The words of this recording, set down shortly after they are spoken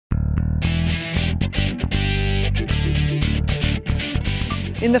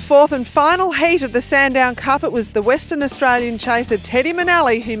In the fourth and final heat of the Sandown Cup, it was the Western Australian chaser Teddy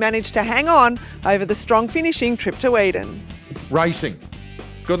Monelli who managed to hang on over the strong finishing trip to Eden. Racing.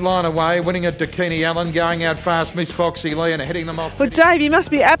 Good line away, winning at Dakini Allen, going out fast, Miss Foxy Lee and heading them off. Well, Dave, you must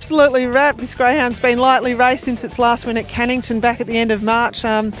be absolutely right. This greyhound's been lightly raced since its last win at Cannington back at the end of March.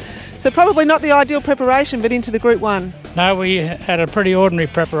 So probably not the ideal preparation, but into the Group 1. No, we had a pretty ordinary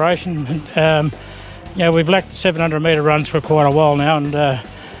preparation. We've lacked 700 metre runs for quite a while now, and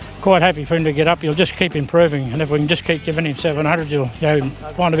quite happy for him to get up. He'll just keep improving, and if we can just keep giving him 700, he'll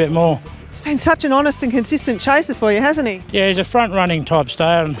find a bit more. He's been such an honest and consistent chaser for you, hasn't he? Yeah, he's a front-running type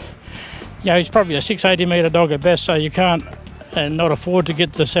stayer, and he's probably a 680 metre dog at best, so you can't not afford to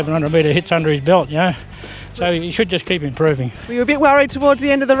get the 700 metre hits under his belt, So you should just keep improving. Were you a bit worried towards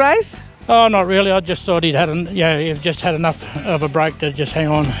the end of the race? Oh, not really. I just thought he'd just had enough of a break to just hang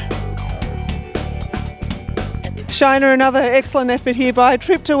on. Seona, another excellent effort here by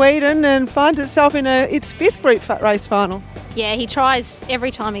Trip to Eden, and finds itself in its fifth Group race final. Yeah, he tries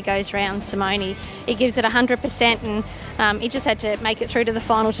every time he goes round, Simone. He gives it 100%, and he just had to make it through to the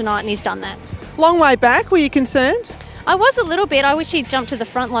final tonight, and he's done that. Long way back, were you concerned? I was a little bit. I wish he'd jumped to the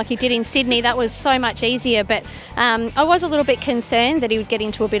front like he did in Sydney. That was so much easier, but I was a little bit concerned that he would get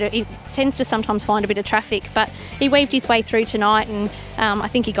into he tends to sometimes find a bit of traffic, but he weaved his way through tonight, and I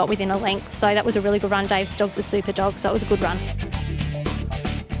think he got within a length. So that was a really good run. Dave's dog's a super dog, so it was a good run.